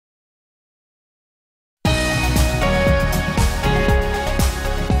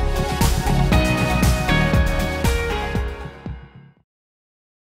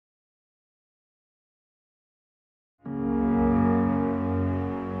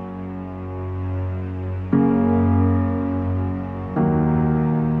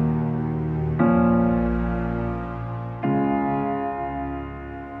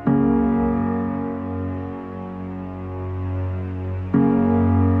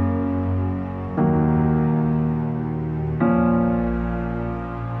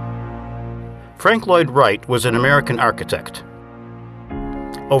Frank Lloyd Wright was an American architect.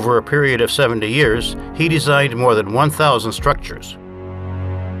 Over a period of 70 years, he designed more than 1,000 structures.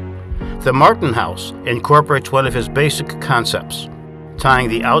 The Martin House incorporates one of his basic concepts, tying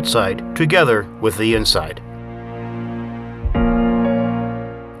the outside together with the inside.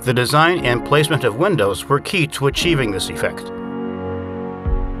 The design and placement of windows were key to achieving this effect.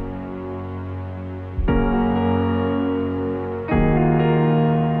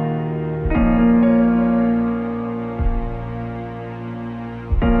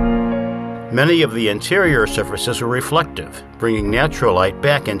 Many of the interior surfaces were reflective, bringing natural light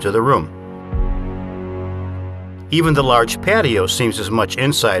back into the room. Even the large patio seems as much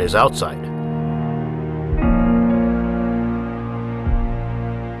inside as outside.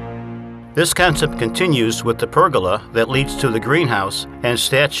 This concept continues with the pergola that leads to the greenhouse and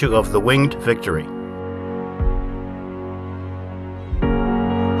statue of the Winged Victory.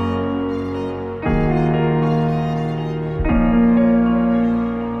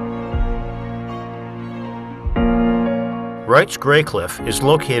 Wright's Gray Cliff is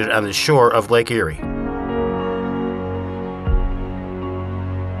located on the shore of Lake Erie.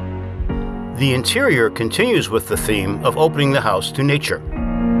 The interior continues with the theme of opening the house to nature.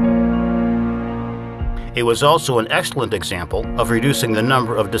 It was also an excellent example of reducing the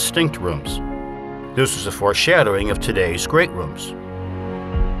number of distinct rooms. This was a foreshadowing of today's great rooms.